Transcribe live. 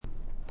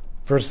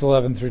verse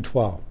 11 through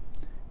 12.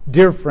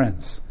 Dear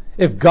friends,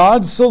 if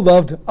God so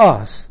loved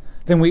us,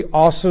 then we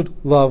also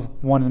love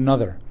one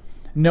another.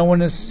 No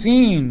one has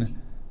seen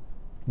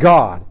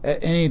God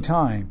at any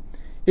time.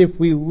 If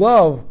we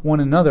love one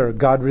another,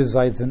 God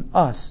resides in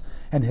us,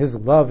 and his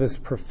love is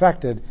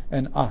perfected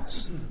in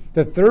us.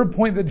 The third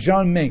point that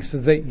John makes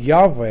is that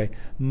Yahweh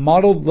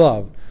modeled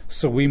love,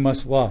 so we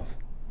must love.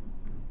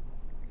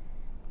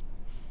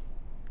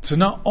 So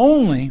not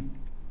only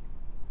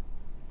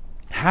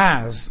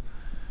has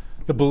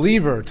the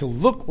believer to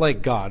look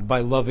like God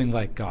by loving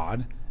like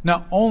God,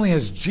 not only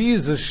has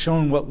Jesus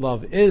shown what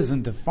love is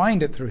and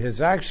defined it through his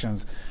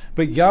actions,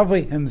 but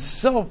Yahweh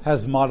himself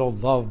has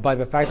modeled love by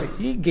the fact that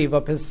he gave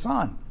up his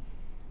son.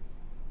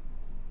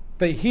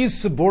 That he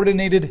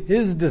subordinated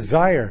his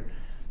desire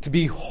to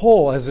be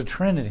whole as a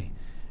Trinity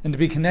and to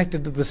be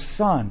connected to the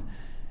Son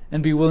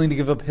and be willing to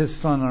give up his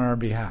son on our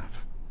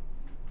behalf.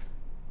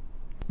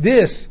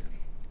 This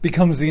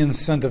becomes the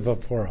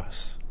incentive for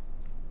us.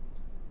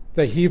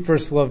 That he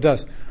first loved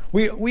us.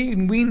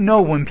 We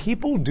know when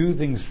people do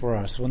things for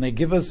us, when they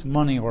give us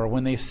money or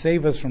when they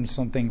save us from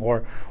something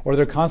or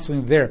they're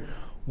constantly there,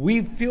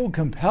 we feel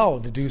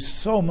compelled to do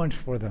so much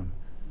for them,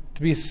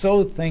 to be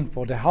so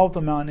thankful, to help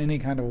them out in any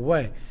kind of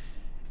way.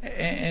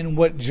 And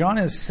what John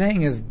is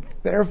saying is,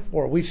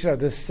 therefore, we should have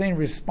this same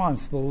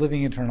response to the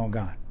living eternal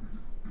God.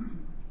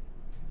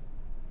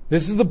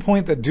 This is the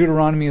point that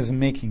Deuteronomy is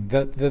making.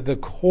 The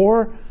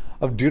core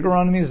of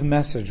Deuteronomy's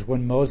message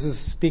when Moses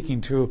is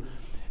speaking to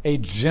a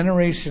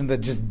generation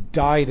that just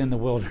died in the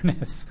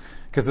wilderness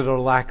because of their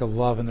lack of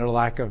love and their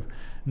lack of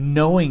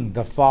knowing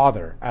the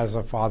Father as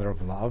a Father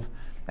of love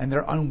and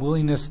their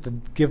unwillingness to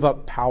give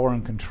up power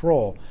and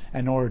control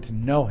in order to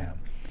know him.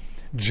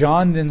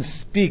 John then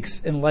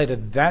speaks in light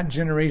of that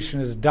generation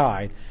has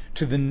died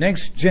to the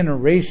next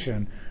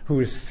generation who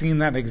has seen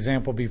that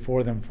example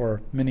before them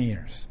for many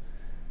years.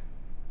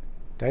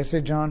 Did I say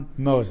John?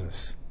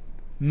 Moses.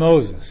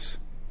 Moses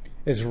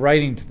is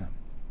writing to them.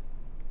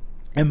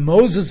 And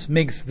Moses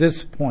makes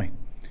this point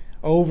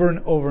over and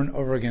over and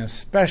over again,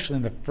 especially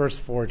in the first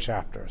 4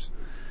 chapters,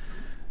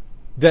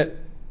 that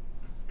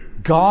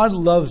God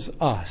loves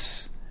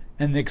us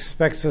and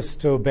expects us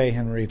to obey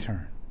him in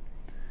return.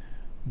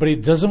 But he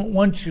doesn't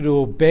want you to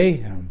obey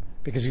him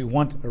because you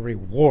want a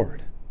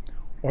reward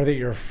or that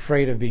you're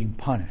afraid of being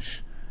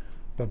punished,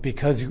 but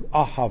because you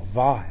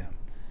ahava him.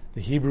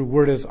 The Hebrew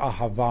word is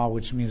ahava,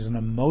 which means an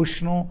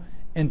emotional,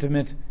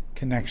 intimate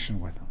connection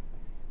with him.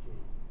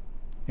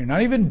 You're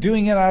not even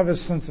doing it out of a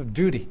sense of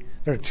duty.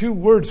 There are 2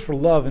 words for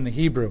love in the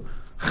Hebrew,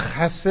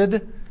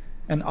 chesed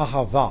and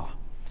ahava.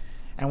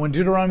 And when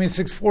Deuteronomy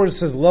 6:4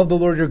 says, love the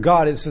Lord your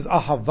God, it says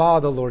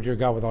ahava the Lord your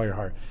God with all your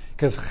heart.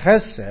 Because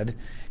chesed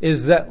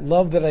is that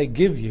love that I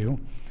give you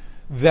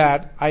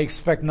that I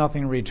expect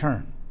nothing in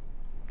return.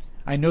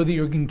 I know that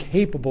you're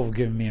incapable of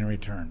giving me in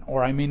return,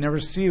 or I may never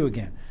see you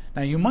again.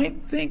 Now you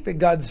might think that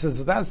God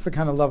says that's the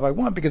kind of love I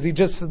want because he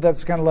just said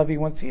that's the kind of love he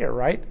wants here,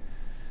 right?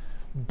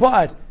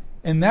 But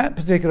in that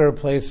particular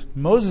place,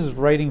 Moses is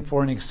writing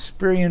for an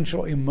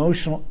experiential,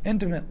 emotional,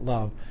 intimate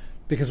love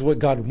because what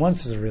God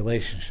wants is a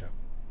relationship.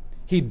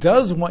 He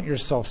does want your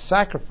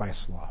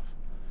self-sacrifice love.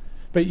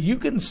 But you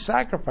can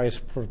sacrifice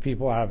for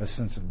people out of a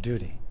sense of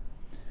duty.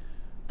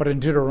 But in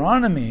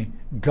Deuteronomy,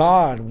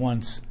 God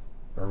wants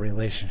a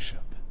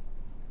relationship.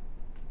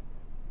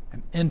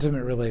 An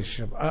intimate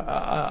relationship.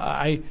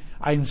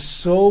 I'm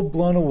so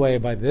blown away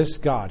by this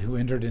God who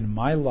entered into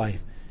my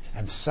life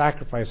and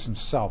sacrificed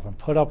himself and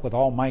put up with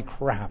all my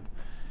crap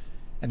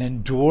and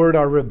endured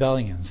our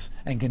rebellions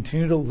and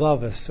continued to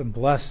love us and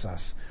bless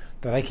us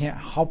that I can't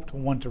help to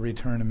want to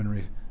return him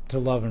and to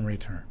love in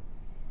return.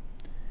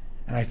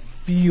 And I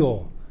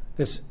feel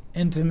this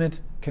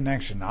intimate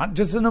connection, not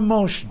just an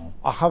emotional.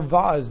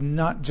 Ahava is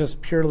not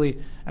just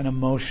purely an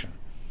emotion.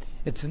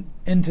 It's an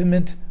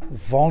intimate,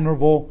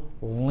 vulnerable,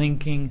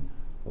 linking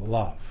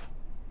love.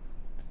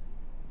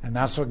 And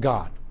that's what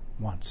God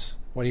wants.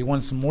 What he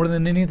wants more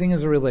than anything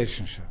is a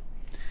relationship.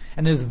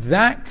 And it's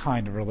that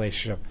kind of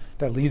relationship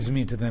that leads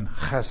me to then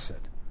chesed,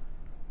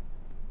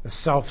 the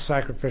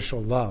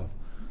self-sacrificial love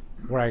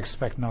where I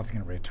expect nothing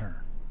in return.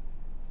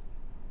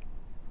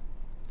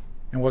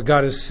 And what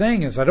God is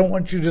saying is, I don't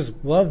want you to just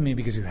love me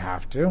because you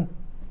have to.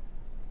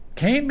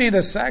 Cain made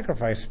a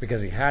sacrifice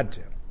because he had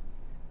to.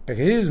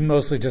 Because he was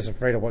mostly just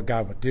afraid of what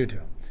God would do to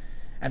him.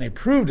 And he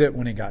proved it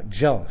when he got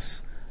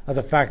jealous of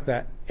the fact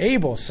that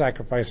Abel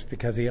sacrificed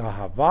because he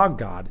ahava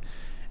God,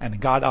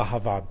 and God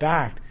ahava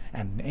back,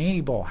 and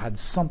Abel had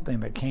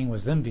something that Cain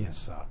was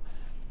envious of.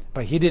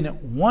 But he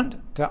didn't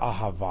want to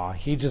ahava,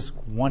 he just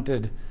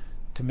wanted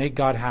to make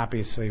God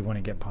happy so he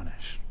wouldn't get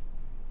punished.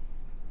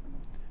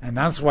 And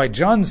that's why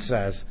John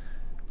says,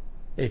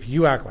 if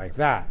you act like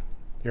that,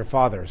 your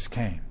father is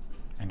Cain,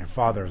 and your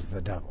father is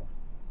the devil.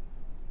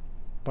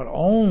 But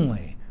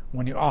only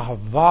when you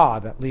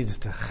ahava that leads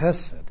to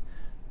chesed,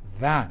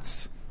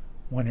 that's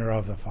when you're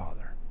of the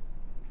Father.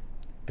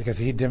 Because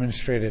he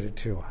demonstrated it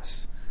to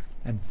us.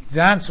 And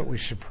that's what we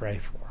should pray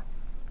for.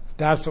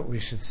 That's what we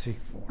should seek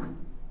for.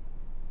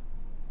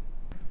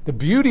 The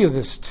beauty of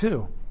this,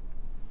 too,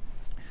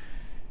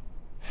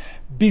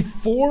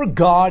 before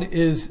God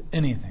is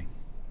anything,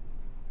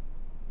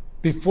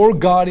 before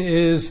God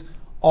is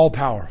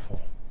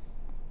all-powerful,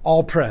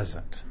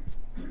 all-present,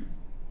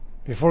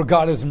 before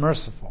God is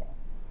merciful,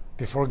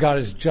 before God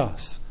is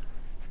just,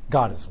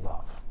 God is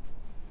love.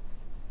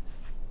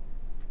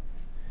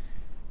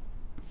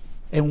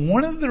 And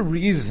one of the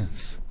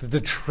reasons that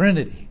the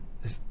Trinity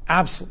is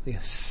absolutely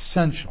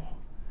essential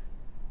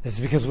is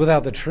because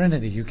without the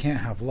Trinity, you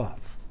can't have love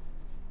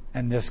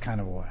in this kind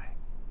of way.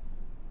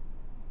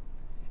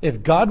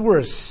 If God were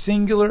a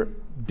singular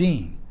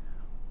being,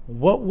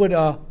 what would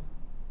a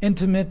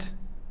intimate,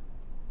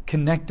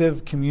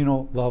 connective,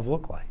 communal love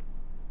look like?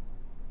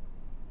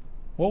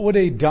 What would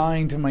a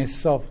dying to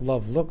myself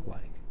love look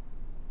like?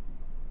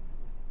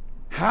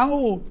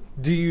 How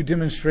do you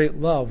demonstrate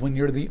love when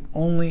you're the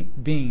only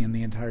being in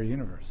the entire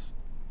universe?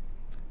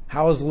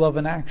 How is love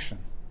an action?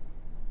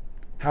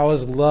 How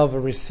is love a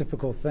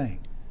reciprocal thing?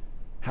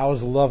 How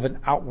is love an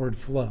outward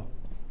flow?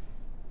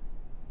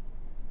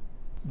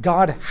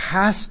 God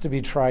has to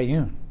be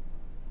triune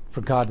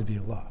for God to be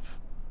love.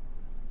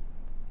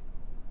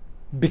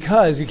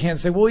 Because you can't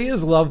say, well, he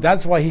is love,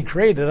 that's why he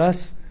created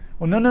us.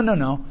 Well,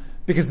 no.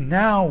 Because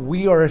now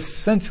we are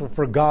essential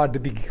for God to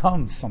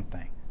become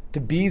something, to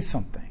be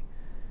something.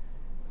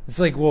 It's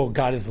like, well,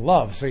 God is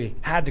love, so he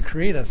had to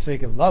create us so he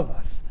could love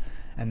us.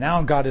 And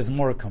now God is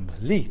more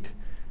complete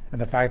in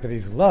the fact that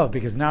he's love,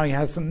 because now he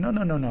has some,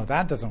 no,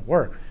 that doesn't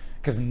work.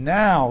 Because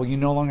now you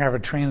no longer have a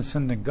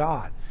transcendent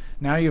God.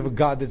 Now you have a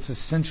God that's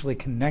essentially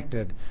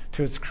connected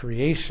to its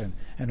creation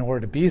in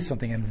order to be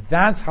something. And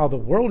that's how the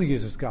world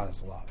uses God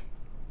as love.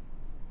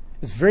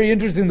 It's very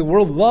interesting. The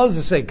world loves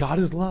to say God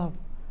is love.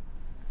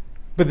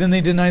 But then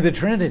they deny the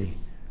Trinity.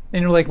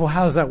 And you're like, well,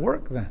 how does that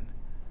work then?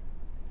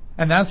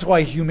 And that's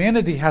why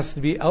humanity has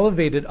to be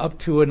elevated up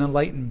to an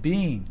enlightened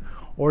being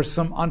or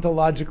some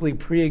ontologically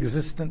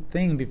pre-existent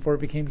thing before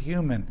it became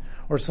human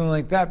or something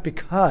like that,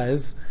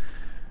 because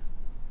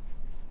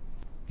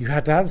you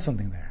have to have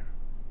something there.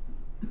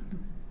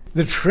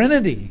 The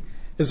Trinity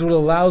is what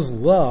allows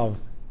love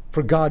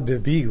for God to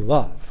be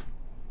love.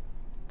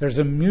 There's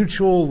a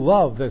mutual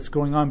love that's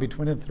going on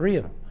between the three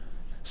of them.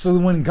 So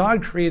when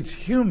God creates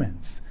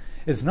humans,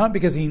 it's not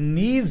because he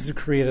needs to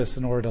create us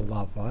in order to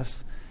love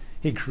us.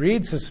 He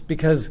creates us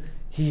because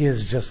he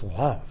is just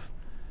love.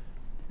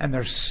 And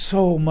there's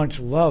so much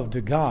love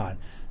to God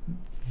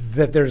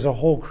that there's a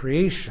whole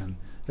creation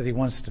that he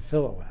wants to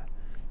fill it with.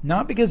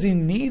 Not because he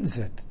needs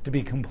it to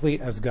be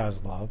complete as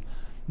God's love,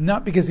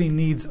 not because he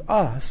needs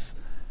us,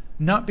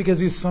 not because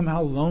he's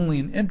somehow lonely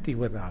and empty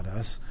without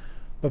us,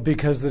 but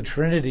because the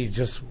Trinity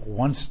just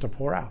wants to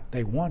pour out.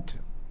 They want to.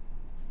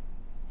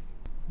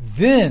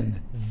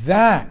 Then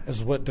that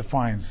is what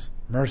defines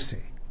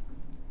mercy,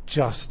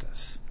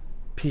 justice,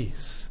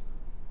 peace,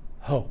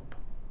 hope,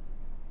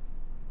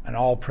 an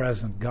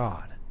all-present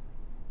God.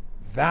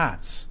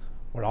 That's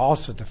what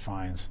also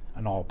defines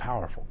an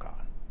all-powerful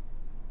God.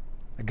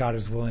 A God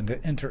is willing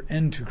to enter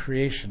into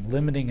creation,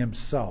 limiting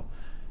himself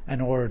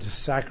in order to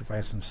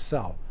sacrifice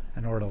himself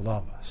in order to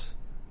love us.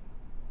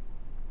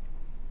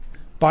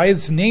 By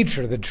its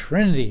nature, the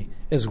Trinity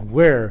is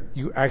where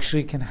you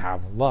actually can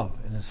have love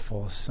in its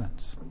fullest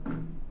sense.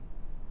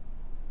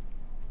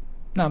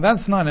 Now,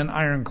 that's not an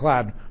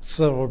ironclad,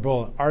 silver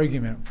bullet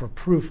argument for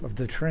proof of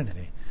the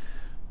Trinity,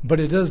 but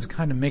it does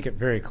kind of make it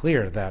very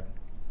clear that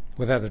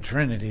without the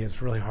Trinity,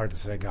 it's really hard to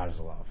say God is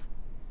love.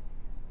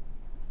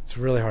 It's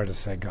really hard to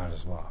say God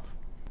is love.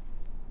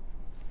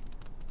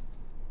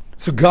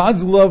 So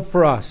God's love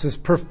for us is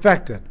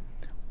perfected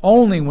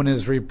only when it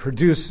is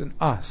reproduced in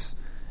us,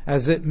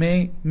 as it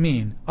may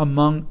mean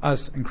among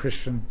us in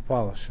Christian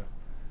fellowship.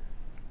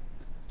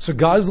 So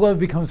God's love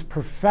becomes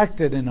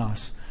perfected in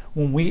us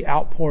when we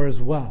outpour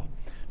as well.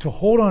 To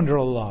hold on to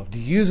our love, to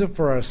use it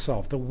for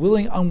ourselves, the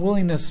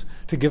unwillingness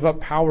to give up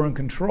power and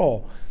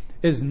control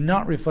is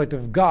not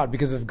reflective of God,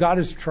 because if God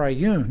is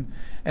triune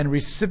and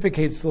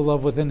reciprocates the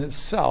love within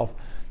itself,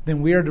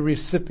 then we are to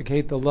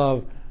reciprocate the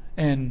love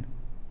and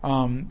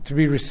to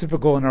be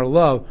reciprocal in our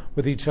love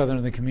with each other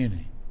in the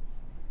community.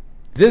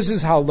 This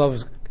is how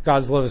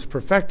God's love is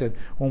perfected,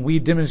 when we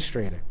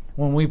demonstrate it,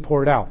 when we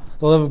pour it out.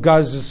 The love of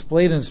God is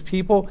displayed in his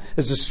people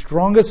is the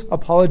strongest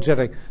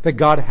apologetic that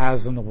God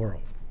has in the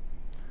world.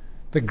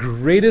 The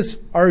greatest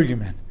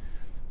argument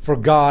for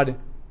God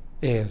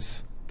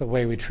is the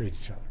way we treat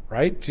each other,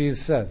 right?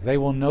 Jesus says, they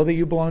will know that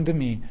you belong to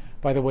me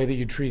by the way that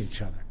you treat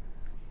each other.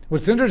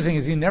 What's interesting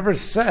is he never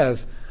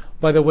says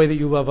by the way that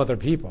you love other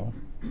people,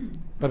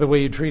 by the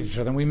way you treat each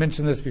other. And we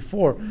mentioned this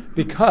before,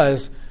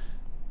 because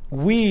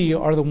we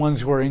are the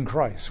ones who are in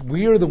Christ.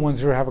 We are the ones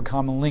who have a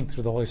common link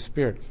through the Holy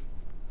Spirit.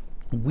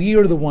 We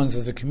are the ones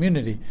as a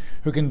community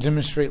who can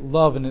demonstrate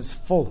love in its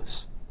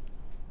fullest.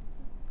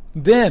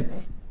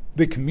 Then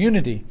the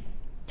community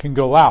can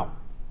go out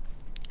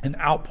and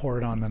outpour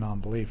it on the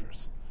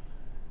non-believers.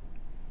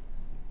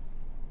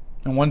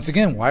 And once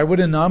again, why would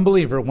a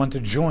non-believer want to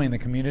join the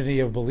community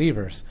of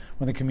believers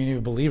when the community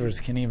of believers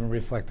can't even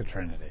reflect the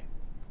Trinity?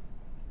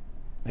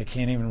 They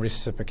can't even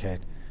reciprocate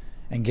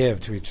and give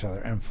to each other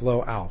and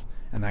flow out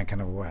in that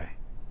kind of way.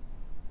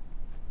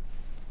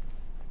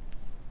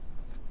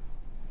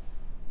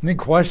 Any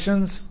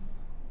questions?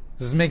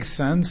 Does this make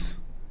sense?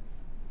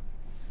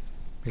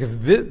 Because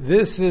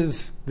this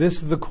is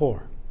the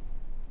core.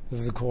 This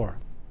is the core.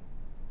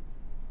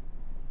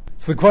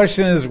 So the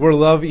question is, we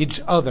love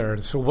each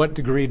other. So what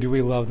degree do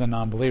we love the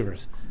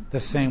non-believers? The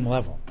same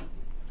level.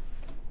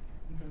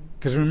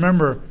 Because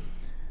remember,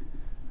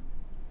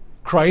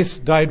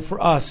 Christ died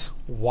for us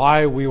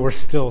while we were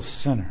still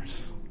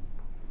sinners.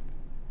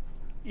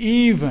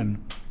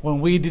 Even when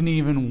we didn't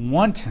even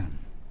want him.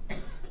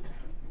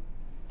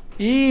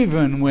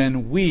 Even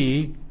when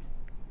we,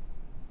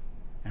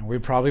 and we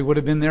probably would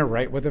have been there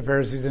right with the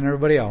Pharisees and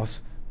everybody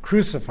else,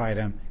 crucified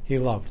him, he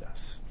loved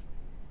us.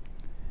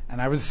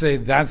 And I would say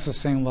that's the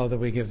same love that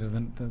we give to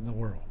the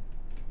world.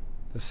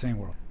 The same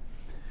world.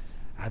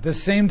 At the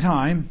same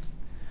time,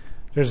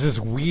 there's this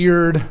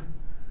weird,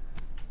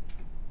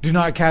 do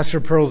not cast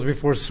your pearls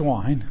before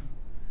swine.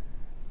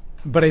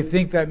 But I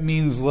think that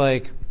means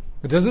it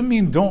doesn't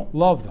mean don't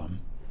love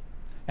them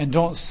and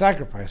don't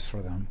sacrifice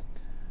for them.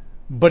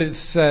 But it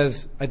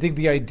says, I think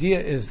the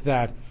idea is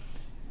that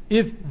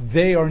if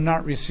they are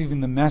not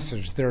receiving the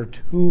message, there are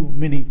too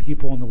many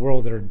people in the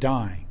world that are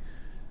dying,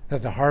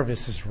 that the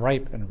harvest is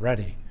ripe and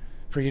ready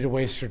for you to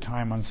waste your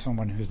time on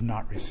someone who's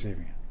not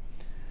receiving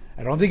it.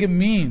 I don't think it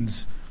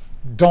means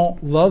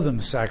don't love them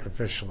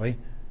sacrificially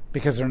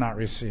because they're not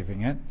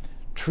receiving it.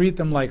 Treat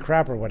them like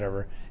crap or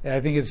whatever.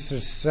 I think it's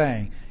just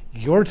saying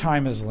your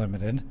time is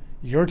limited.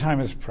 Your time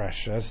is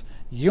precious.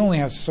 You only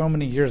have so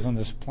many years on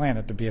this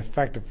planet to be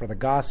effective for the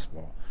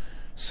gospel.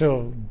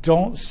 So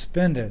don't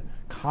spend it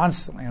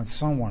constantly on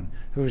someone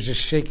who is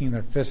just shaking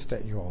their fist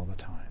at you all the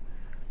time.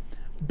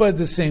 But at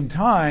the same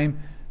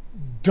time,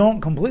 don't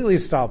completely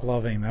stop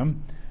loving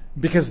them,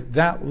 because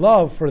that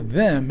love for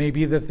them may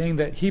be the thing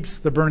that heaps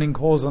the burning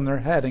coals on their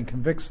head and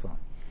convicts them.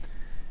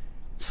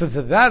 So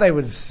to that I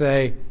would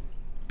say,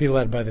 be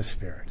led by the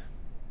Spirit.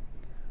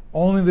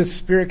 Only the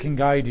Spirit can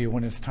guide you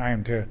when it's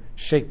time to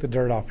shake the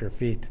dirt off your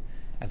feet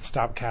and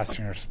stop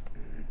casting your spell.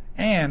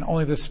 And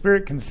only the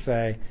Spirit can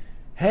say,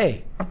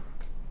 hey,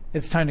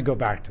 it's time to go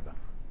back to them.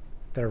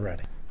 They're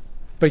ready.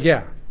 But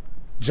yeah,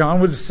 John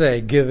would say,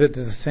 give it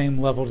to the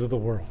same level to the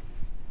world.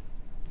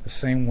 The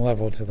same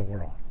level to the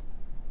world.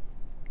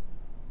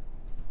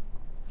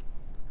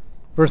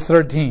 Verse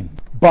 13.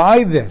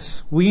 By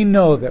this we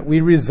know that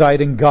we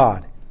reside in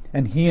God,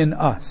 and he in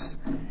us,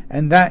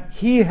 and that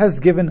he has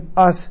given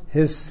us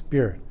his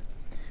Spirit.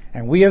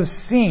 And we have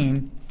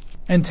seen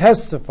and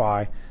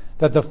testify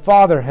that the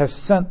Father has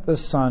sent the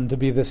Son to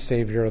be the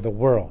Savior of the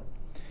world.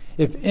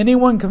 If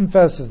anyone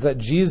confesses that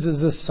Jesus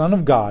is the Son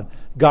of God,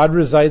 God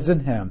resides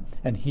in him,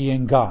 and he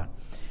in God.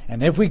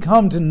 And if we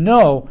come to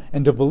know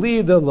and to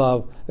believe the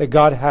love that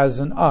God has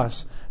in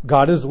us,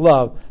 God is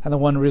love, and the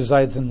one who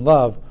resides in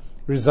love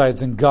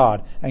resides in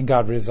God, and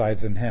God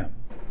resides in him.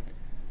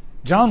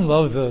 John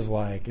loves us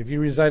like, if you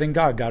reside in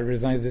God, God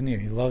resides in you.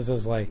 He loves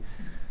us like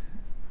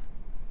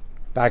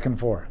back and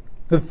forth.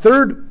 The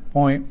third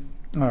point,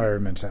 I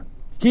already mentioned that.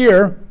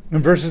 Here,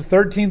 in verses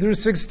 13 through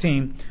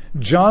 16,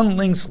 John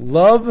links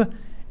love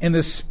and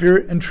the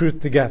Spirit and truth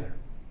together.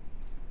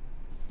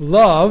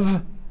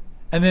 Love,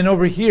 and then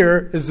over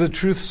here is the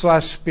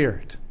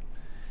truth/Spirit.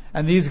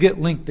 And these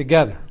get linked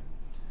together.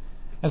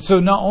 And so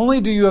not only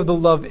do you have the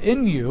love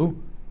in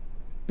you,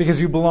 because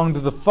you belong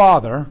to the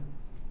Father,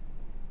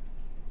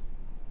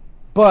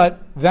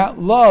 but that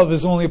love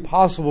is only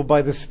possible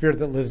by the Spirit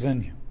that lives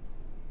in you.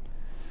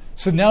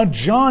 So now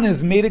John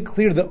has made it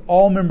clear that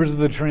all members of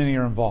the Trinity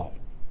are involved.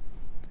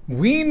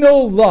 We know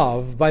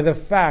love by the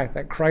fact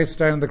that Christ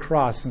died on the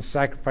cross and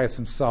sacrificed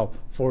himself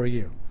for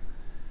you.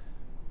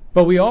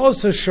 But we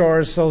also show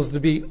ourselves to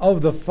be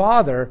of the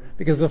Father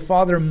because the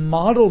Father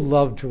modeled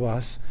love to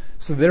us.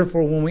 So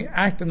therefore, when we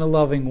act in a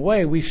loving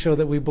way, we show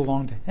that we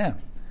belong to him.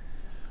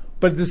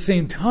 But at the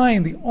same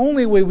time, the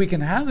only way we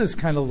can have this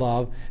kind of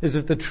love is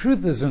if the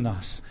truth is in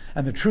us,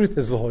 and the truth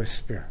is the Holy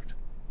Spirit.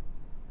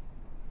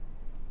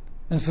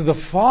 And so the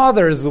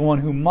Father is the one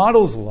who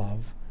models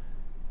love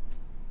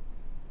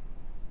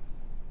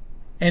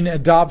and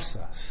adopts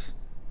us.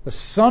 The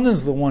Son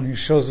is the one who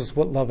shows us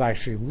what love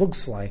actually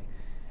looks like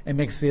and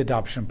makes the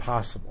adoption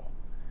possible.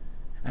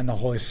 And the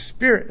Holy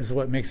Spirit is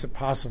what makes it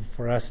possible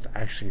for us to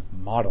actually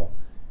model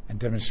and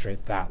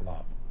demonstrate that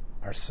love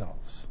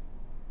ourselves.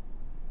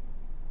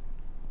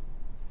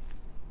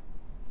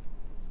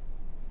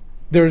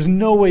 There's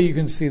no way you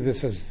can see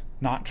this as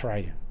not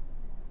triune.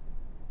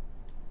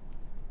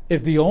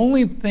 If the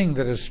only thing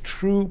that is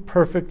true,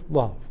 perfect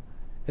love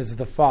is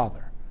the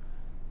Father,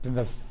 then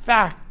the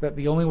fact that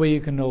the only way you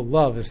can know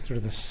love is through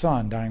the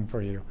Son dying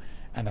for you,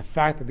 and the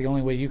fact that the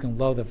only way you can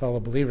love the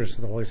fellow believers is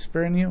through the Holy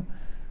Spirit in you,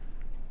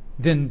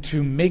 then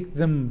to make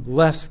them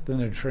less than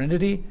the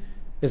Trinity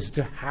is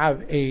to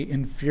have a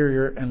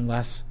inferior and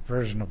less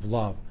version of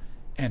love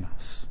in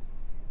us.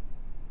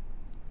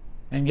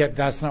 And yet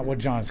that's not what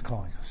John is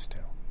calling us to.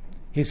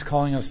 He's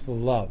calling us the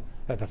love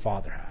that the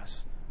Father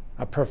has,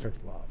 a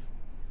perfect love.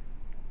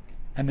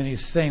 And then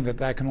he's saying that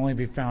that can only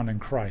be found in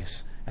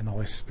Christ and the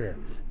Holy Spirit.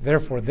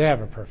 Therefore, they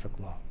have a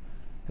perfect love.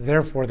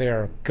 Therefore, they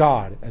are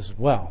God as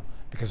well,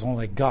 because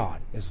only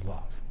God is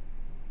love.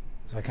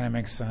 Does that kind of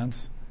make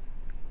sense?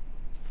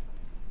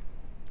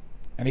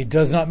 And he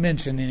does not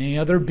mention any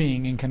other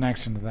being in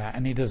connection to that.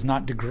 And he does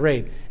not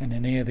degrade in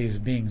any of these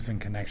beings in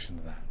connection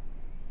to that.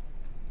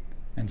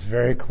 And it's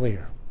very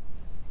clear.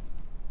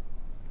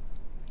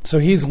 So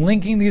he's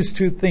linking these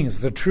two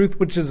things, the truth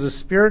which is the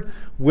Spirit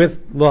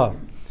with love.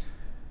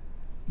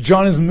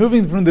 John is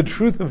moving from the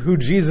truth of who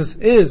Jesus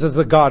is as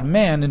a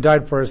God-man and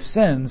died for his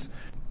sins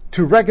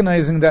to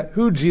recognizing that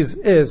who Jesus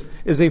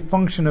is a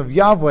function of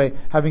Yahweh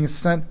having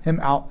sent him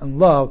out in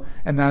love,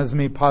 and that is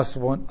made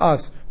possible in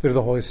us through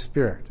the Holy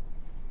Spirit.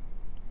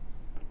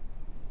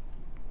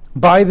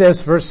 By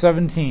this, verse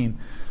 17,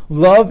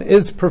 love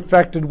is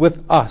perfected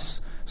with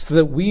us, so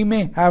that we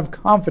may have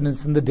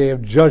confidence in the day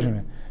of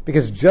judgment.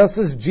 Because just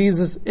as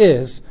Jesus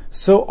is,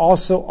 so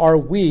also are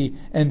we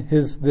in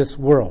this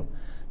world.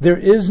 There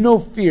is no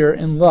fear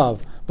in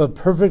love, but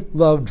perfect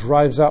love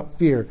drives out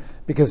fear,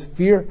 because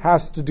fear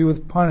has to do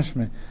with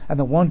punishment, and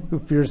the one who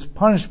fears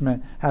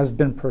punishment has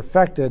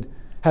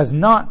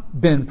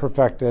not been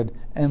perfected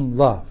in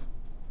love.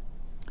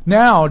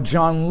 Now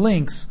John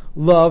links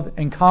love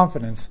and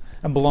confidence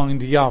and belonging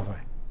to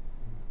Yahweh.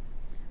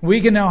 We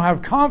can now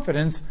have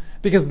confidence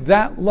because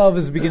that love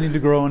is beginning to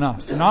grow in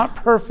us. Not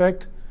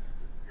perfect,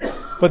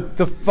 but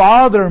the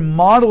Father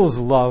models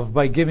love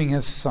by giving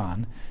his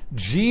Son.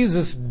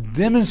 Jesus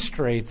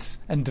demonstrates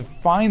and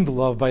defines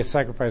love by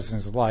sacrificing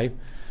his life.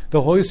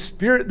 The Holy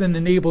Spirit then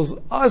enables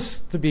us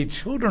to be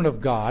children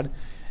of God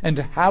and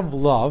to have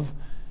love.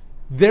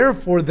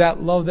 Therefore,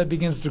 that love that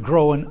begins to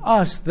grow in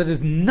us that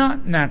is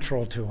not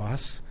natural to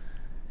us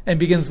and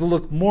begins to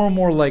look more and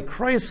more like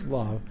Christ's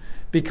love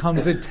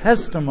becomes a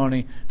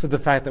testimony to the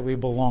fact that we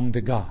belong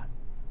to God.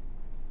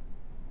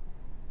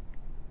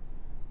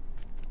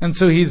 And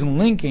so he's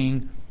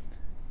linking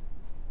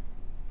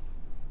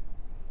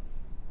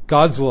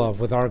God's love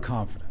with our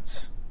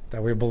confidence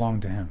that we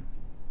belong to him.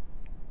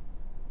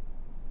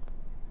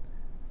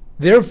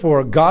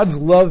 Therefore, God's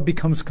love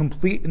becomes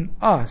complete in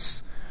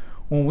us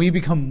when we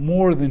become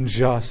more than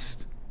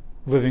just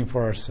living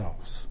for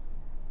ourselves.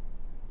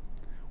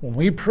 When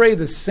we pray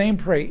the same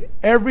prayer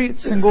every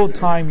single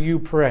time you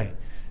pray,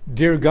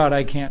 dear God,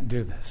 I can't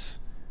do this.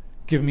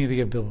 Give me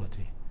the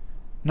ability.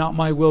 Not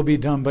my will be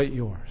done, but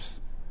yours.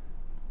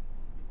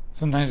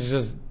 Sometimes it's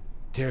just,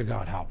 dear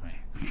God, help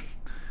me.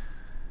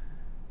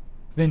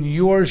 Then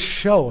you're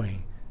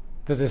showing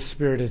that the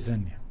Spirit is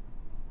in you.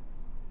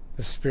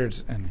 The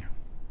Spirit's in you.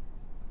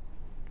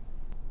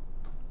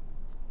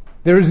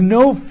 There is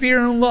no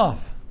fear in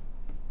love.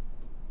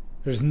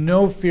 There's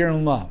no fear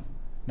in love.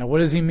 Now, what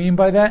does he mean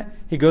by that?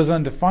 He goes on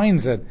and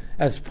defines it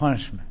as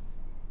punishment.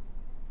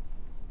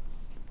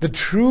 The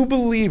true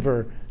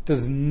believer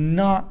does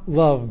not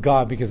love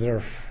God because they're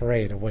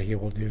afraid of what he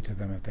will do to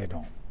them if they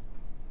don't.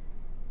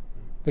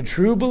 The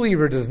true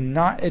believer does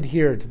not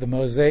adhere to the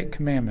Mosaic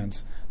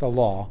commandments, the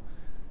law,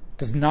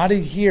 does not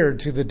adhere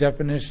to the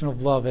definition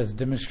of love as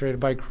demonstrated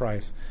by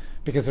Christ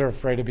because they're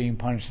afraid of being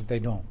punished if they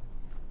don't.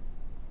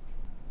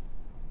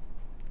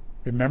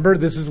 Remember,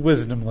 this is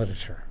wisdom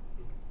literature.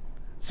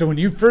 So when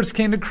you first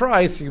came to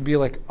Christ, you'd be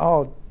like,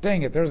 oh,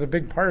 dang it, there's a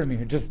big part of me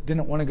who just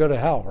didn't want to go to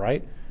hell,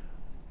 right?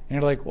 And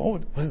you're like,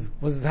 oh,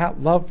 was that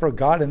love for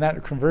God and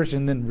that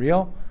conversion then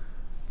real?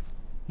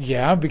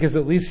 Yeah, because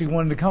at least you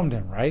wanted to come to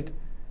him, right?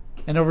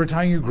 And over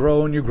time you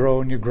grow and you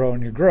grow and you grow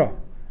and you grow.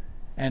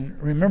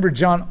 And remember,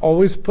 John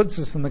always puts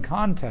this in the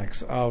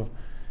context of,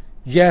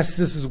 yes,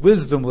 this is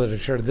wisdom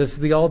literature. This is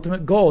the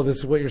ultimate goal. This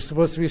is what you're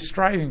supposed to be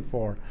striving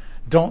for.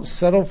 Don't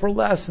settle for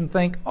less and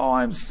think, oh,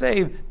 I'm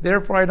saved,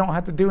 therefore I don't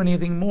have to do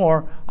anything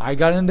more. I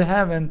got into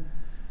heaven.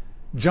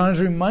 John is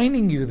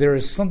reminding you there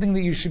is something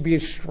that you should be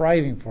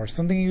striving for,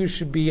 something you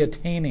should be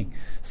attaining,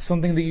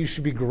 something that you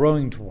should be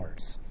growing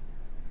towards.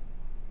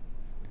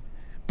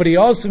 But he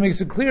also makes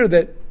it clear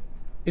that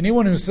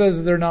anyone who says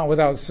that they're not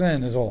without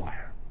sin is a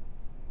liar.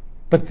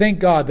 But thank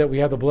God that we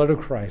have the blood of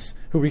Christ,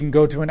 who we can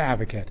go to an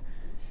advocate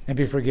and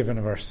be forgiven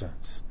of our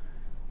sins.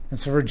 And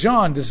so for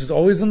John, this is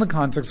always in the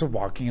context of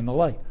walking in the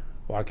light.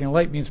 Walking in the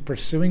light means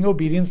pursuing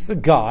obedience to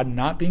God,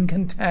 not being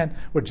content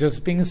with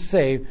just being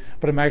saved,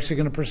 but I'm actually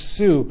going to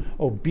pursue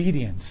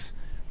obedience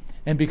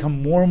and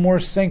become more and more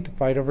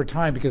sanctified over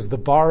time because the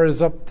bar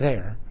is up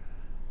there.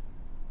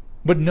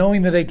 But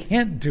knowing that I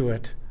can't do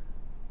it,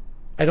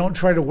 I don't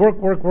try to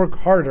work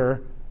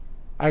harder.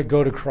 I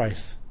go to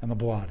Christ and the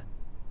blood.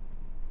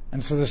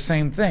 And so the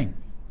same thing.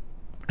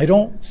 I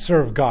don't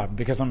serve God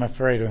because I'm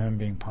afraid of him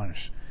being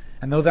punished.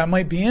 And though that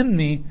might be in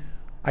me,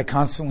 I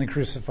constantly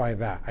crucify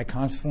that. I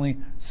constantly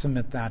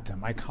submit that to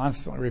him. I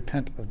constantly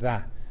repent of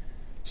that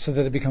so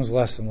that it becomes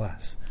less and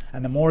less.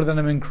 And the more that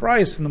I'm in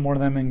Christ and the more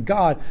that I'm in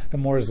God, the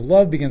more his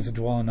love begins to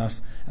dwell in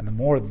us and the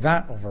more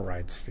that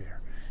overrides fear.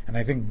 And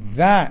I think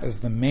that is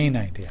the main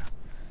idea.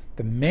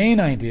 The main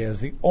idea is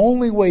the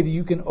only way that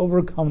you can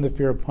overcome the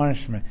fear of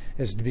punishment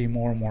is to be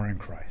more and more in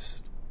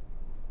Christ.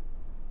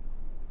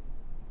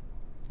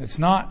 It's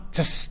not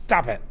just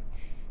stop it.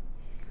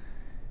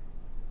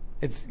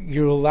 It's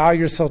you allow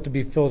yourself to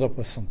be filled up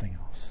with something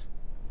else.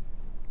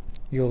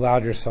 you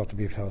allowed yourself to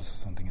be opposed to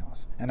something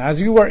else. And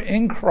as you are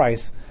in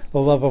Christ,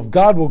 the love of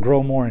God will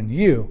grow more in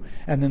you,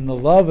 and then the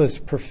love is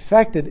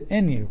perfected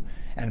in you,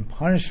 and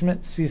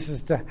punishment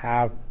ceases to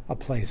have a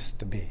place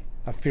to be,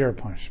 a fear of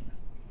punishment.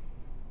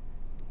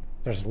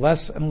 There's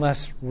less and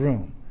less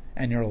room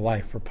in your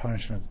life for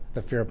punishment,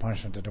 the fear of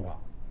punishment to dwell.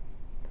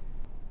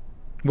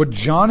 What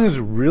John is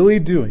really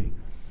doing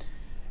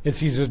is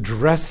he's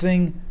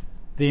addressing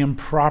the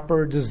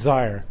improper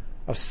desire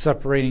of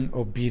separating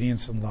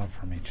obedience and love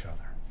from each other.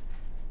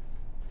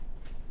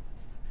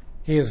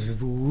 He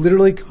is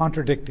literally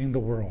contradicting the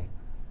world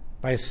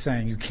by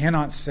saying you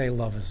cannot say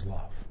love is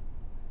love.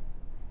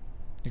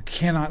 You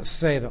cannot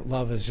say that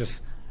love is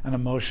just an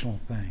emotional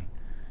thing.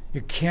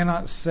 You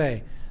cannot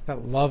say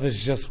that love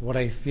is just what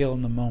I feel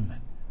in the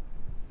moment.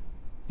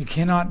 You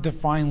cannot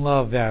define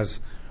love as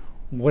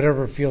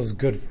whatever feels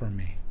good for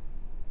me.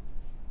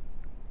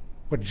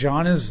 What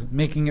John is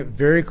making it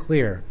very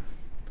clear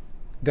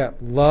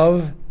that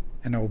love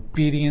and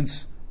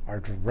obedience are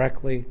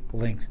directly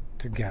linked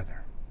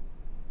together,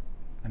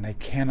 and they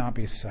cannot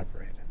be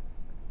separated.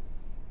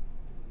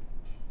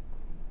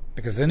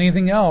 Because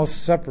anything else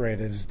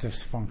separated is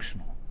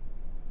dysfunctional.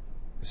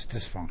 It's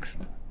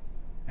dysfunctional.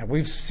 And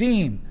we've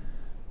seen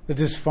the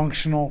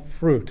dysfunctional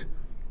fruit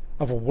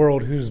of a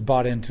world who's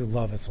bought into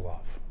love is love.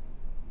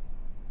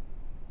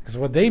 Because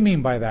what they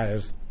mean by that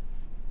is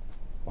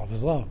love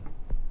is love.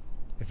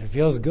 If it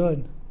feels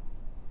good,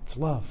 it's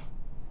love.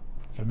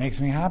 If it makes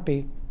me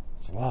happy,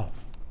 it's love.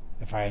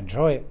 If I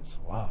enjoy it, it's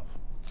love.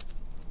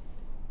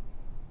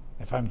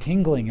 If I'm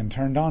tingling and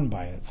turned on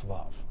by it, it's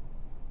love.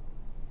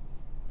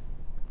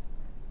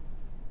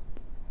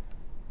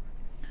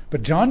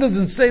 But John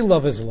doesn't say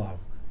love is love.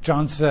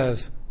 John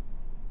says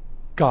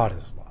God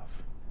is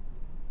love.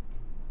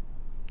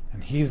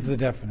 And he's the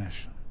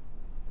definition.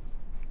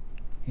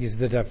 He's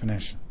the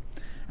definition.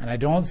 And I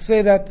don't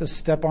say that to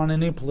step on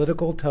any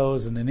political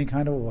toes in any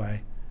kind of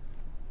way.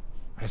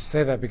 I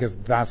say that because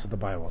that's what the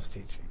Bible is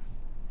teaching.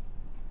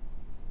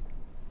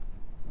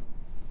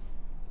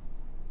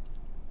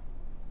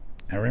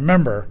 And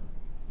remember,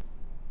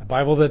 the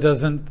Bible that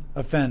doesn't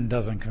offend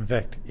doesn't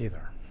convict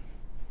either.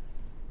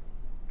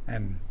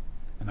 And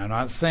I'm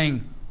not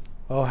saying,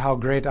 oh, how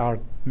great art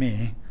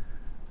me.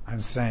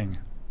 I'm saying,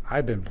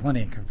 I've been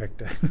plenty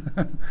convicted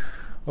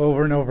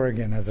over and over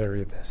again as I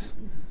read this.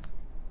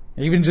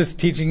 Even just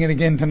teaching it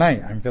again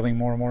tonight, I'm feeling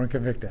more and more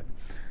convicted.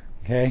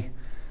 Okay?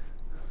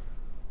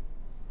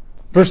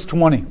 Verse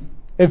 20.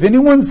 If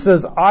anyone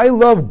says, I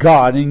love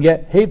God, and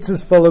yet hates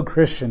his fellow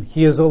Christian,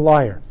 he is a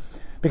liar.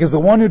 Because the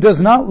one who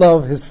does not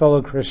love his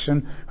fellow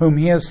Christian, whom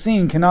he has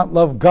seen, cannot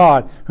love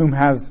God, whom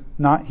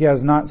he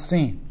has not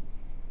seen.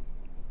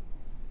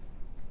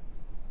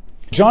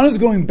 John is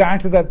going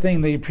back to that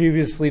thing that he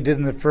previously did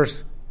in the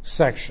first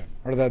section,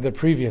 or the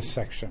previous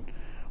section,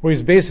 where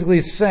he's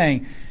basically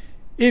saying,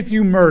 if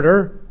you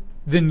murder,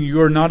 then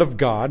you're not of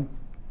God.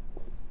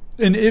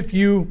 And if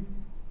you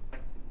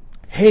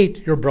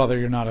hate your brother,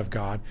 you're not of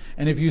God.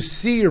 And if you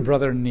see your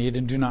brother in need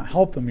and do not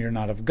help them, you're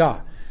not of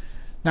God.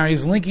 Now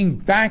he's linking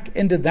back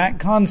into that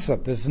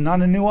concept. This is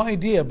not a new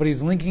idea, but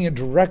he's linking it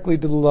directly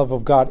to the love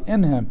of God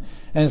in him.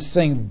 And is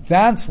saying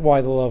that's why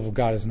the love of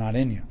God is not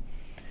in you.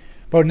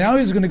 But now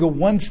he's going to go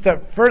one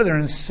step further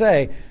and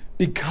say,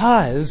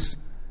 because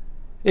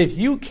if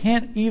you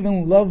can't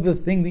even love the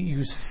thing that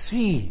you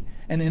see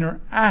and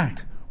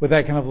interact with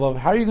that kind of love,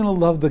 how are you going to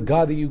love the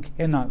God that you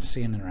cannot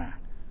see and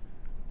interact?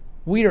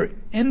 We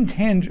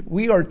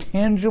are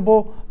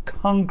tangible,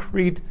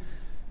 concrete,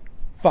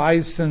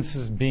 five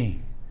senses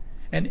being.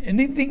 And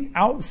anything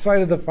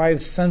outside of the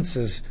five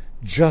senses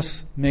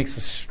just makes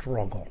us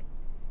struggle.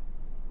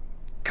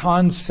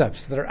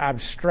 Concepts that are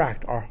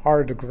abstract are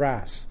hard to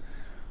grasp.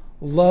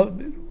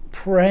 Love,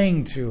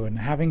 praying to and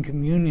having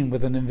communion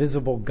with an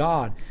invisible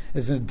God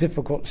is a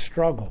difficult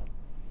struggle.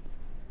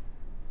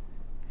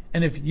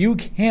 And if you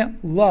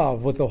can't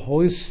love with the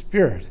Holy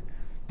Spirit,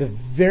 the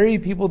very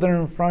people that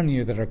are in front of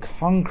you that are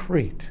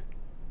concrete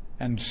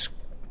and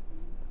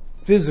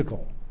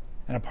physical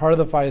and a part of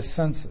the five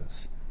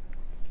senses,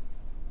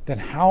 then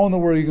how in the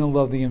world are you going to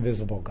love the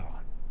invisible God?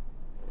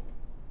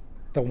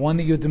 The one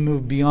that you have to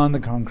move beyond the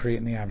concrete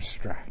and the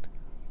abstract.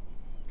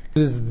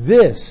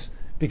 This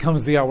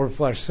becomes the outward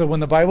flesh. So when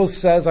the Bible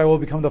says, I will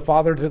become the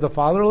father to the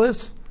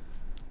fatherless,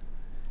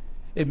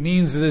 it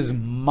means it is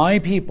my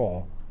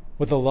people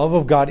with the love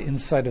of God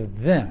inside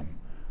of them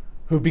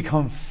who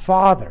become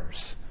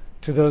fathers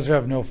to those who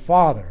have no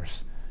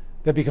fathers.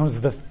 That becomes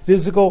the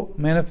physical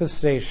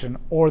manifestation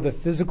or the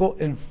physical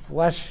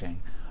enfleshing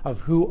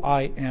of who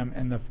I am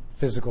in the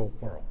physical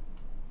world.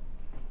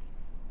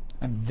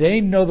 And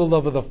they know the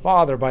love of the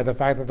Father by the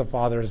fact that the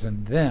Father is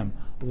in them,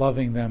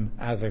 loving them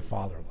as a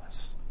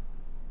fatherless.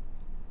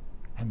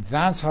 And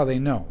that's how they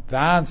know.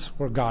 That's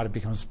where God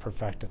becomes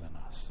perfected in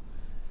us.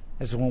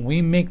 Is when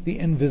we make the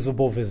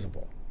invisible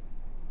visible.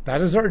 That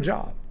is our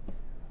job.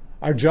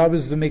 Our job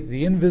is to make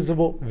the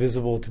invisible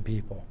visible to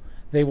people.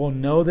 They will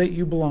know that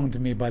you belong to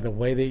me by the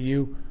way that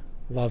you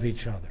love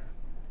each other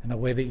and the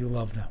way that you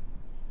love them.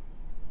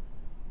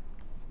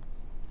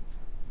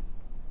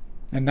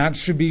 And that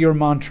should be your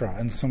mantra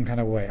in some kind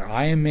of way.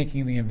 I am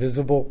making the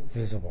invisible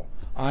visible.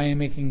 I am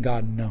making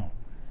God known.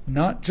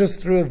 Not just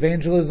through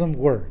evangelism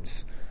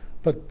words,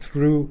 but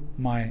through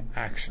my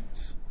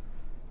actions.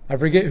 I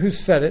forget who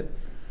said it,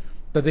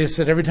 but they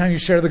said every time you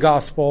share the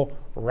gospel,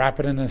 wrap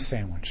it in a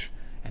sandwich.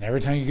 And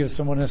every time you give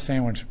someone a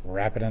sandwich,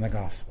 wrap it in the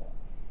gospel.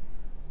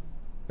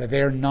 That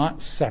they are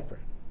not separate.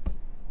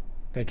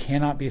 They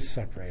cannot be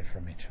separated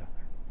from each other.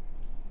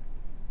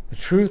 The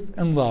truth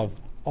and love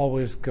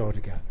always go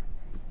together.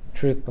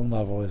 Truth and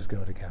love always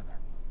go together.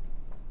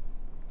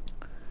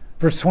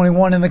 Verse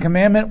 21, and the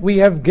commandment we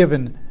have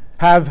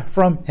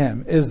from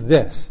him is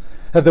this,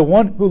 that the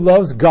one who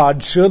loves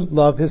God should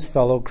love his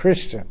fellow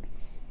Christian.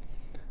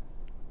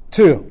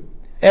 2,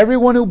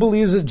 everyone who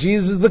believes that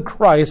Jesus the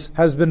Christ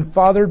has been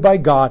fathered by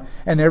God,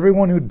 and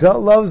everyone who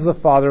loves the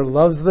Father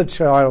loves the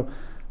child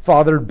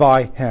fathered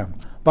by him.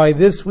 By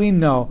this we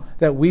know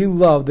that we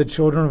love the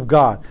children of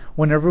God,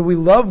 whenever we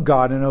love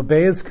God and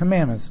obey his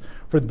commandments.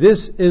 For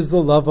this is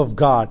the love of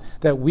God,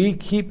 that we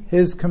keep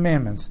his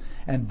commandments,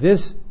 and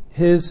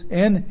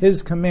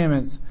his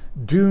commandments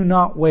do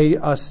not weigh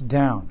us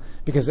down,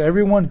 because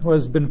everyone who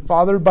has been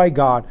fathered by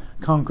God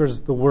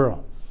conquers the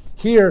world.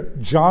 Here,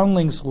 John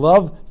links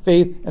love,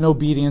 faith, and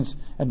obedience,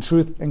 and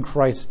truth in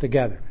Christ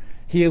together.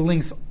 He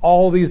links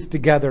all these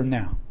together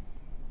now.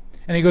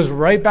 And he goes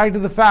right back to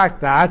the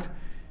fact that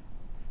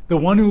the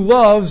one who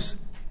loves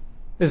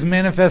is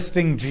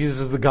manifesting Jesus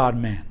as the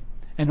God-man.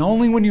 And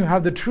only when you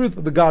have the truth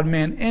of the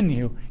God-man in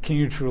you can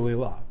you truly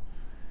love.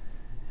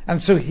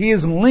 And so he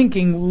is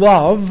linking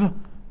love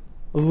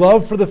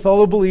for the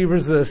fellow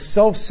believers, that is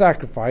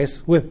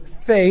self-sacrifice, with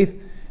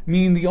faith,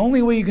 meaning the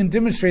only way you can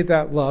demonstrate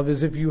that love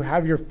is if you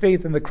have your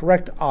faith in the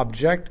correct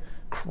object,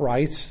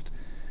 Christ,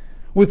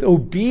 with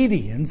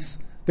obedience,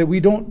 that we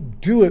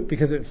don't do it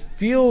because it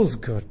feels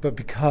good, but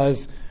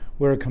because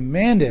we're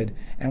commanded,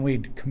 and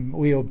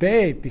we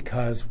obey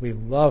because we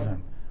love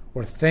him.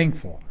 We're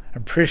thankful,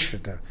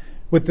 appreciative,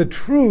 with the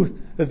truth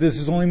that this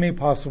is only made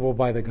possible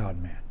by the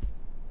God-man.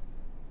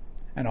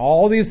 And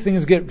all these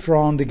things get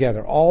drawn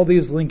together. All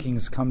these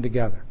linkings come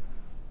together.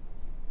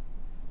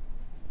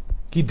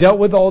 He dealt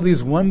with all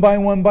these one by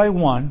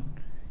one.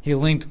 He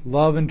linked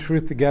love and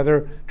truth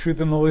together, truth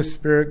and the Holy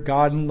Spirit,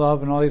 God and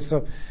love, and all these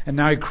stuff. And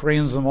now he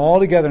crayons them all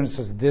together and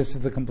says, this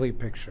is the complete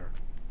picture.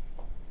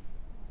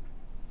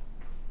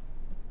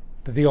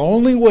 That the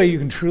only way you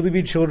can truly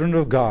be children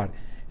of God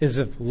is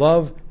if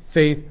love,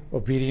 faith,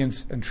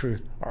 obedience, and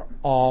truth are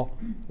all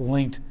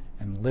linked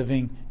and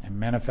living and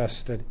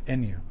manifested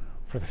in you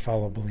for the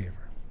fellow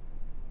believer.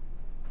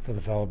 For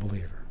the fellow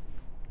believer.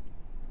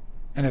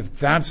 And if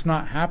that's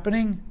not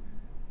happening,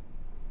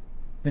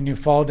 then you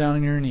fall down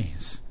on your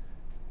knees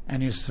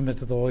and you submit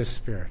to the Holy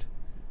Spirit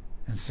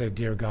and say,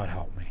 dear God,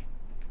 help me.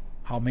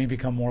 Help me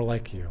become more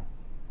like you.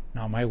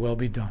 Not my will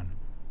be done,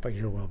 but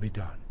your will be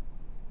done.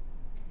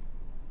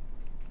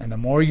 And the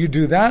more you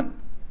do that,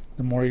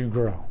 the more you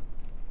grow.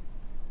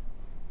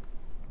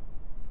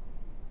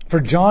 For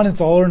John,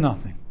 it's all or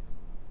nothing.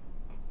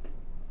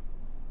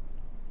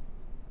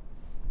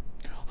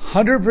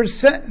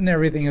 100% in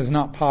everything is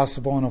not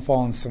possible in a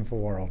fallen, sinful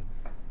world.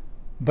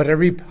 But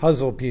every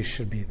puzzle piece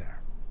should be there.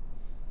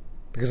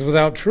 Because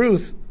without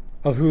truth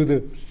of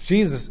who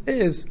Jesus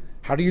is,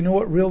 how do you know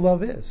what real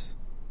love is?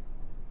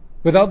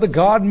 Without the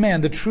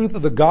God-man, the truth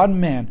of the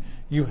God-man,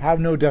 you have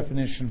no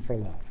definition for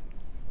love.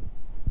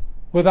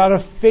 Without a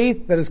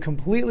faith that is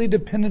completely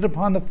dependent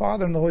upon the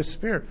Father and the Holy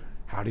Spirit,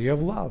 how do you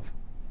have love?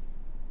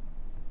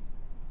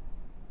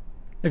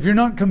 If you're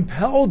not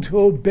compelled to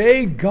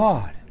obey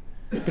God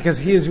because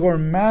he is your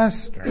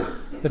master,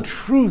 the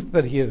truth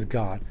that he is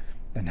God,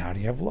 then how do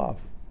you have love?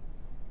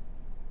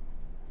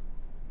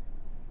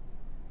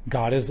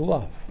 God is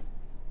love,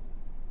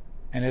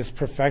 and is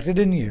perfected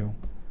in you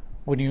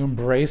when you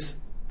embrace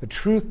the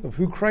truth of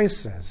who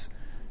Christ is,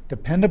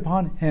 depend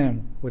upon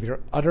him with your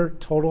utter,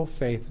 total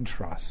faith and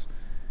trust,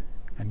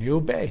 and you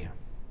obey him.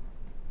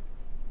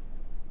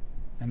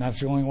 And that's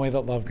the only way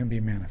that love can be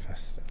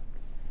manifested.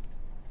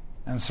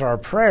 And so our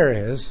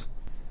prayer is,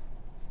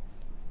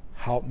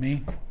 help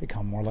me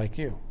become more like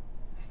you.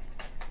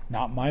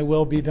 Not my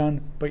will be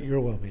done, but your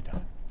will be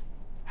done.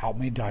 Help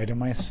me die to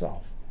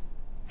myself.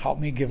 Help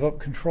me give up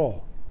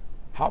control.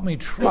 Help me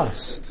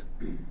trust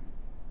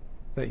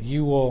that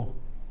you will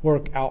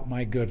work out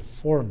my good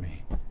for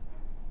me,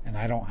 and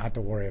I don't have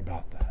to worry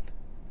about that.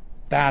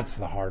 That's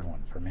the hard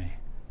one for me.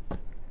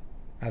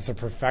 As a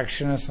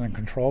perfectionist and a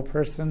control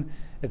person,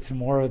 it's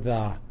more of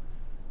the,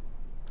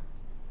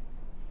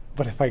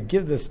 but if I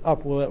give this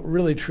up, will it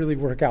really truly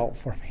work out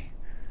for me?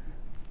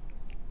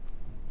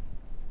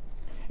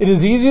 It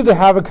is easy to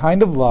have a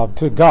kind of love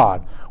to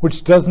God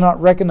which does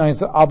not recognize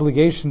the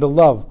obligation to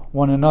love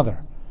one another.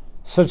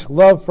 Such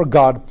love for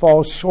God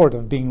falls short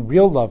of being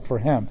real love for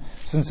him,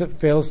 since it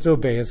fails to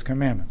obey his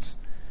commandments.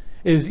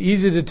 It is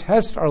easy to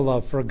test our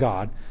love for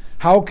God.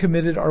 How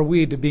committed are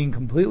we to being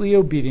completely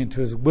obedient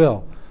to his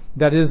will?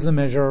 That is the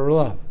measure of our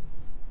love.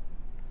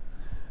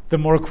 The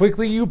more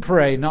quickly you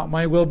pray, not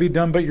my will be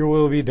done, but your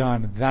will be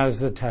done, that is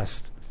the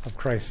test of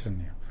Christ in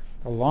you.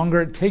 The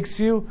longer it takes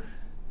you,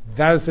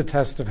 that is the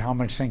test of how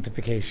much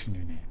sanctification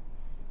you need.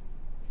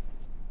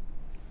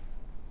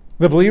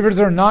 The believers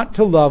are not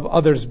to love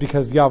others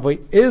because Yahweh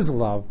is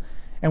love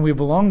and we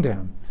belong to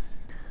Him.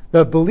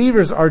 The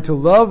believers are to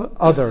love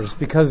others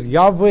because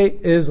Yahweh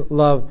is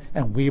love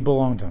and we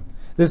belong to Him.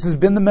 This has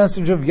been the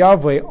message of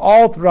Yahweh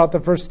all throughout the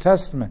First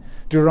Testament.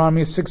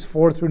 Deuteronomy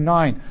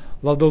 6:4-9.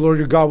 Love the Lord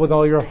your God with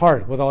all your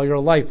heart, with all your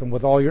life, and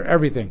with all your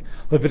everything.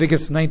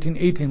 Leviticus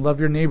 19:18. Love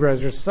your neighbor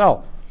as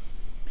yourself.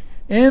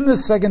 In the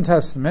Second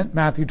Testament,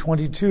 Matthew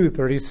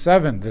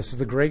 22:37. This is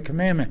the great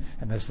commandment,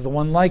 and this is the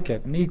one like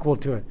it and equal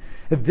to it.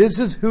 If this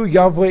is who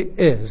Yahweh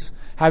is,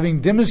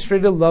 having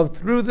demonstrated love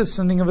through the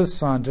sending of His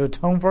Son to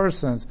atone for our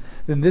sins,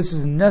 then this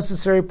is a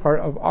necessary part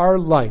of our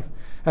life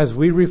as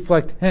we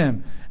reflect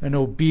Him and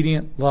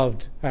obedient,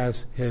 loved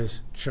as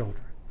His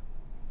children.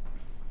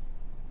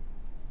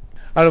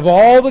 Out of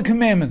all the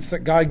commandments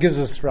that God gives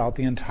us throughout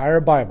the entire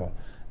Bible,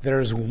 there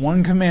is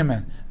one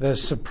commandment that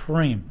is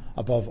supreme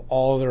above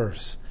all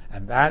others,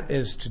 and that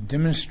is to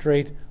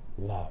demonstrate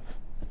love,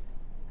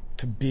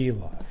 to be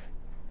love.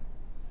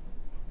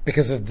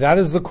 Because if that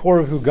is the core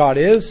of who God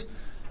is,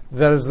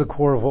 that is the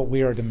core of what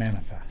we are to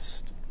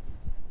manifest.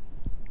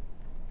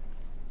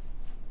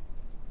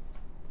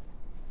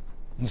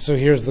 And so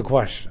here's the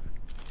question.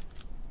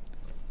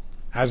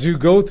 As you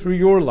go through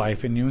your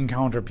life and you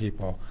encounter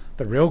people,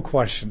 the real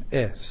question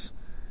is,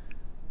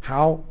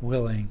 how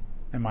willing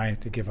am I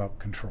to give up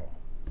control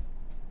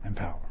and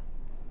power?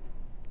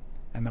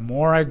 And the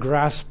more I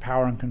grasp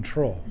power and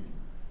control,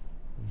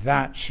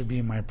 that should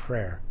be my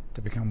prayer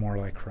to become more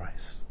like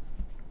Christ.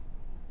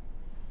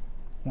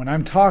 When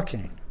I'm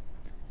talking,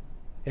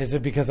 is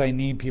it because I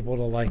need people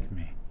to like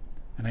me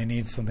and I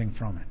need something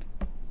from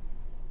it?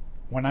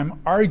 When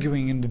I'm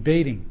arguing and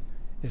debating,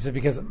 is it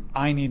because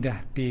I need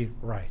to be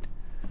right?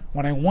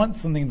 When I want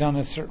something done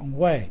a certain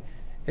way,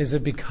 is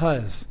it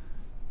because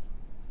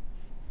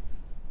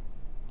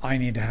I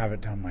need to have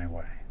it done my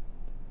way?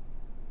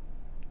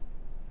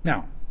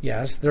 Now,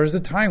 yes, there's a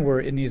time where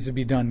it needs to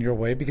be done your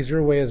way because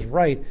your way is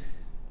right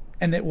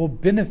and it will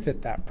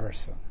benefit that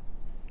person.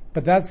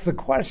 But that's the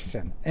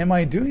question. Am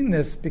I doing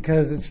this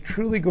because it's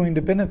truly going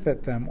to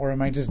benefit them, or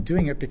am I just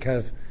doing it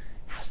because it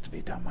has to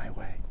be done my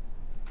way?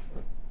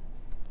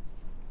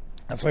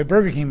 That's why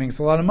Burger King makes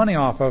a lot of money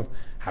off of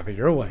have it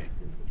your way.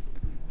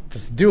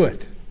 Just do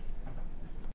it.